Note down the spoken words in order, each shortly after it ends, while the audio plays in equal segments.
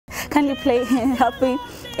Kindly help me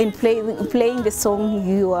in playing the song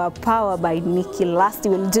You Are Power by Nikki Last.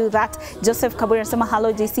 We'll do that. Joseph Kaburi anasema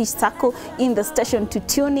hello JC Sako in the station to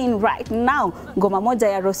tune in right now. Ngoma moja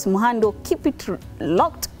ya Rose Muhando, keep it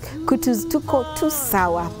locked. Tuko tu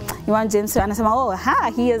sawa. Iwan James anasema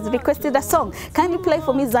he has requested a song. Kindly play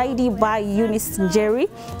for me Zaidi by Eunice Njeri.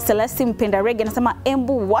 Celeste Mpenda Reggae anasema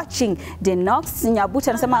Embu watching. Denox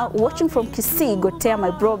Nyabuta anasema watching from Kisii. Gotea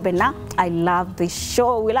my bro Bena. I love the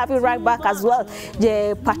show. We love you right back as well.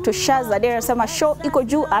 Je Patoshaza there anasema show iko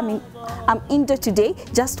juu. I'm in there today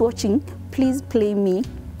just watching. Please play me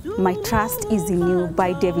My Trust Is in You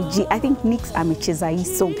by David G. I think Nix amecheza hii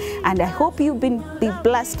song and I hope you've been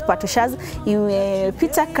blessed. Patoshaz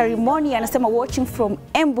Peter Karimoni anasema watching from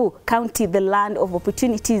Embu County, the land of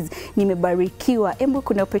opportunities. Nimebarikiwa. Embu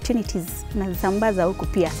kuna opportunities na zambaza huku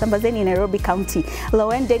pia. Sambazeni Nairobi County.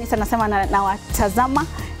 Lowen Dennis anasema na watazama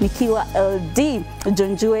nikiwa LD.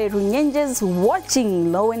 Jonjue Runyenjes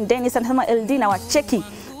watching. Lowen Dennis anasema LD na wacheki.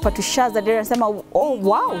 Patushaza there anasema oh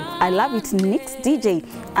wow, I love it, Nick's DJ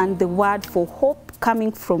and the word for hope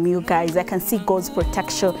coming from you guys. I can see God's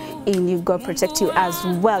protection in you. God protect you as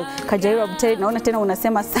well. Kajairo Abteri naona tena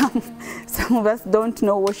unasema some of us don't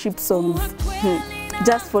know worship songs.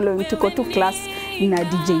 Just following tuko tu class na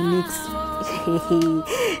DJ Nix.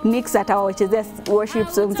 Nix atawachezea worship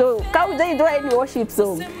song. So how they do any worship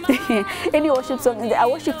song? Any worship song, a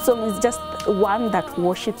worship song is just one that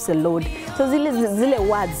worships the Lord. So zile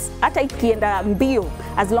words hata ikienda mbio,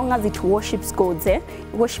 as long as it worships God,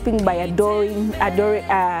 worshiping by adoring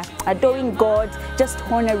God, just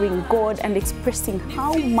honoring God and expressing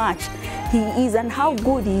how much he is and how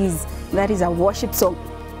good he is. That is a worship song.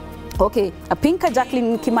 Okay, Pinka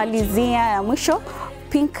Jacqueline kimalizia ya mwisho.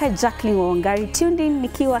 Pinka Jacqueline Wangari tuned in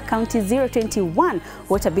nikiwa County 021.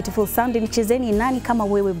 What a beautiful sound. Nichezeni nani kama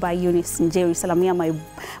wewe by Eunice Njeri. Salamia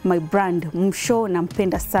my brand. Msho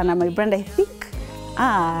nampenda sana. My brand I think.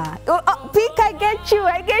 Pinka, I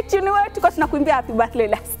get you. Ni wewe tuko tunakuimbia happy birthday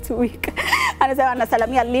last week. Anasema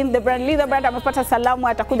anasalamia Lynn the brand amepata salamu,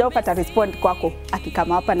 atakuja upata respond kwako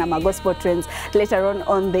akikama hapa na gospel trends later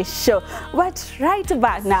on the show. But right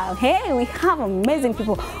back now, hey, we have amazing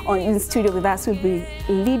people in studio with us who will be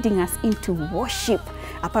leading us into worship.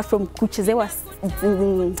 Apart from kuchezewa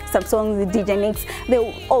some songs, DJ Nix, they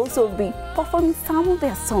will also be performing some of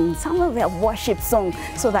their songs, some of their worship songs,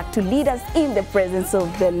 so that to lead us in the presence of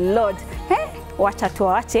the Lord. Hey, wacha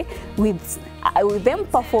tuache with them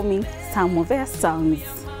performing some of their songs.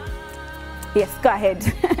 Yes, go ahead.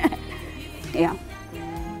 Yeah.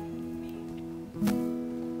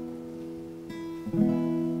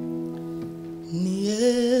 Ni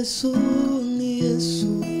Yesu, ni Yesu,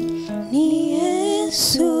 ni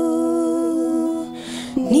Yesu,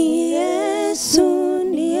 ni Yesu,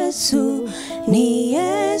 ni Yesu, ni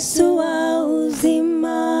Yesu wa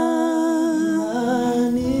uzima.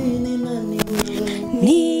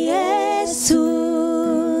 Ni Yesu,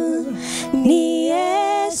 ni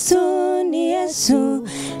Yesu, ni Yesu,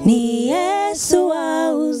 ni Yesu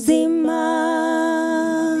wa uzima.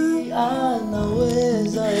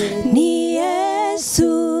 anaweza. Ni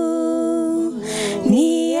Yesu,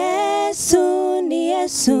 ni Yesu, ni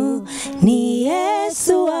Yesu, ni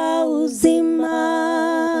Yesu wa uzima.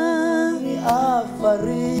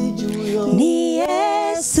 Afariji huyo. Ni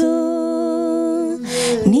Yesu,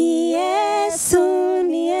 ni Yesu,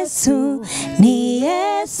 ni Yesu, ni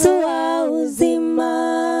Yesu wa uzima.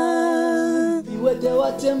 Viwete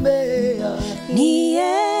watembea. Ni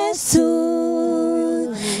Yesu,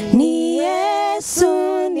 ni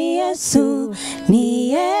Yesu, ni Yesu,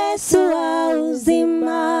 ni Yesu wa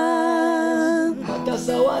uzima.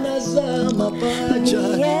 Watasa wanazama pacha.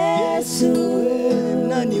 Ni Yesu,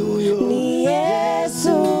 nani huyo? ni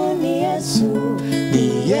Yesu, ni Yesu,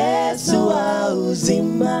 ni Yesu wa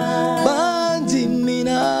uzima. Bandi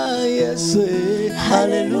mina Yesu.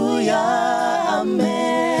 Hallelujah,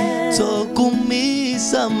 amen.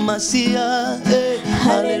 Tokumisa masia.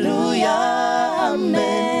 Hallelujah,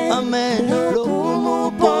 amen. Amen.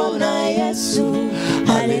 Lokumu pona Yesu.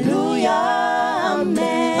 Hallelujah,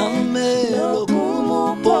 amen. Amen.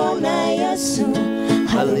 Lokumu pona Yesu.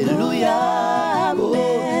 Hallelujah,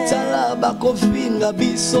 amen. Talaba kofinga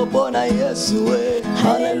biso pona Yesu.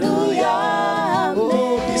 Hallelujah,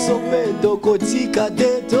 amen. Biso pedo kotika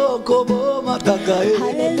deto kobo mataka.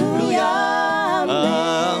 Hallelujah,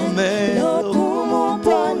 amen. Lokumu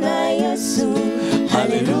pona Yesu.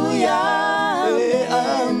 Hallelujah,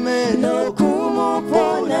 amen. Lokumu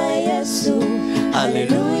pona Yesu.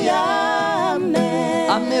 Hallelujah, amen.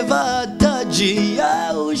 Amevaa taji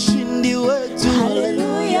ya ushindi wetu.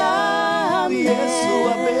 Hallelujah, amen. Yesu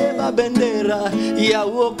amebeba bendera ya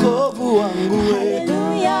wokovu wangu.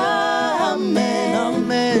 Hallelujah, amen,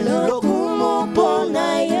 amen.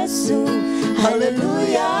 Lokumupona Yesu.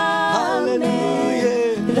 Hallelujah,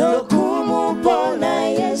 hallelujah. Lokumupona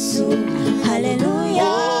Yesu. Hallelujah.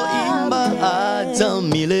 Oh, imba hata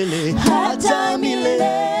milele, Hata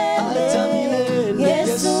milele.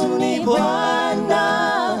 Yesu ni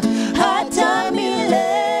Bwana. Hata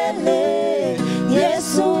milele.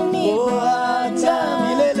 Yesu ni Bwana.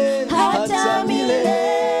 Hata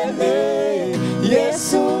milele.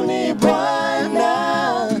 Yesu ni Bwana.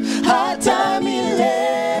 Hata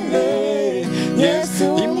milele. Yesu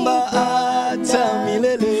ni imba hata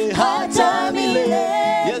milele, hata milele.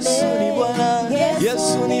 Yesu ni Bwana,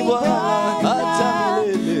 Yesu ni Bwana,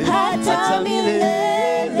 hata milele.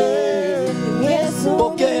 Yesu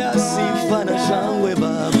Pokea sifa na shangwe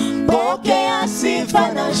Baba, pokea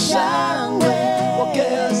sifa na shangwe.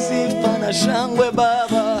 pokea sifa na shangwe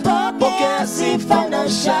Baba, Pokea sifa na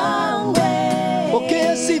shangwe.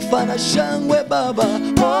 pokea sifa na shangwe Baba,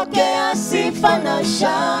 Pokea sifa na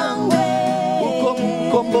shangwe. uko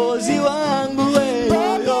mkombozi wangu wewe,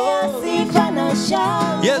 Pokea sifa na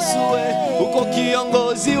shangwe. Yesu we, uko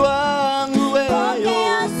kiongozi wangu wewe,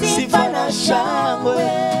 Pokea sifa na shangwe.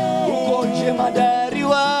 uko jemadari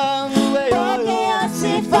wangu wewe, Pokea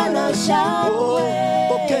sifa na shangwe.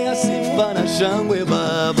 pokea sifa na shangwe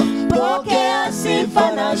Baba, Pokea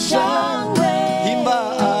sifa na shangwe. imba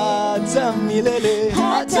hata milele,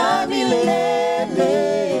 Hata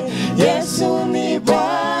milele. Yesu ni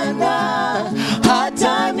Bwana.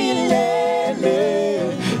 Hata milele.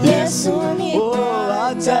 Yesu ni oh, Bwana.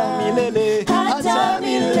 hata milele, Hata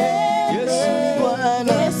milele. Yesu ni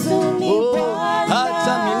Bwana, Yesu ni oh, Bwana.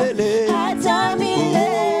 hata milele, Hata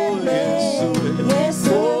milele.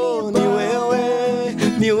 Yesu oh,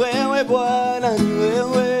 ni wewe Bwana, ni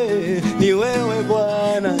wewe, ni wewe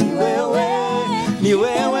Bwana, ni wewe, ni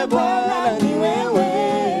wewe Bwana, ni wewe,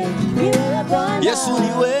 ni wewe Bwana. Yesu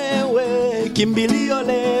ni wewe, kimbilio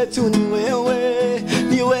letu ni wewe,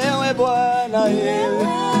 ni wewe Bwana,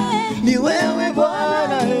 ni wewe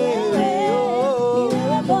Bwana, oh,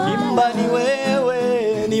 imba ni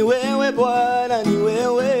wewe Bwana, ni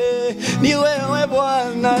wewe, ni wewe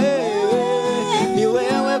Bwana, ni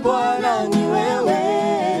wewe Bwana, ni wewe,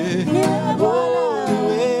 oh,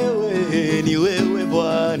 ni wewe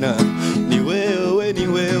Bwana, ni wewe, ni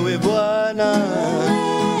wewe Bwana,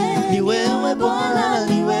 ni wewe Bwana,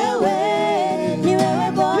 ni wewe,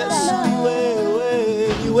 Yesu ni wewe,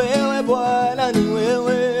 ni wewe Bwana, ni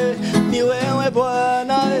wewe, ni wewe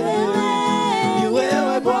Bwana, ni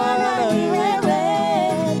wewe Bwana, ni wewe,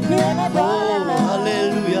 oh,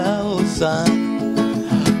 hallelujah, Hosanna,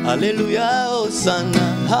 hallelujah, Hosanna,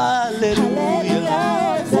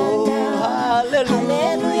 hallelujah, oh,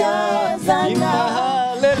 hallelujah, imba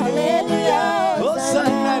hallelujah,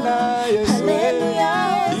 Hosanna na Yesu,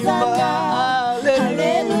 imba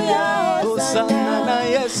hallelujah, Hosanna na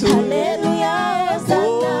Yesu, oh,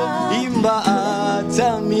 imba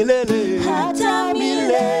hata milele, Hata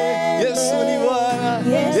milele. Yesu ni Bwana,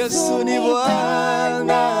 Yesu ni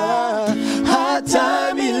Bwana,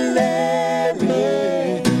 hata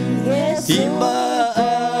milele, imba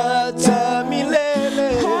hata milele,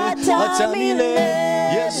 hata milele.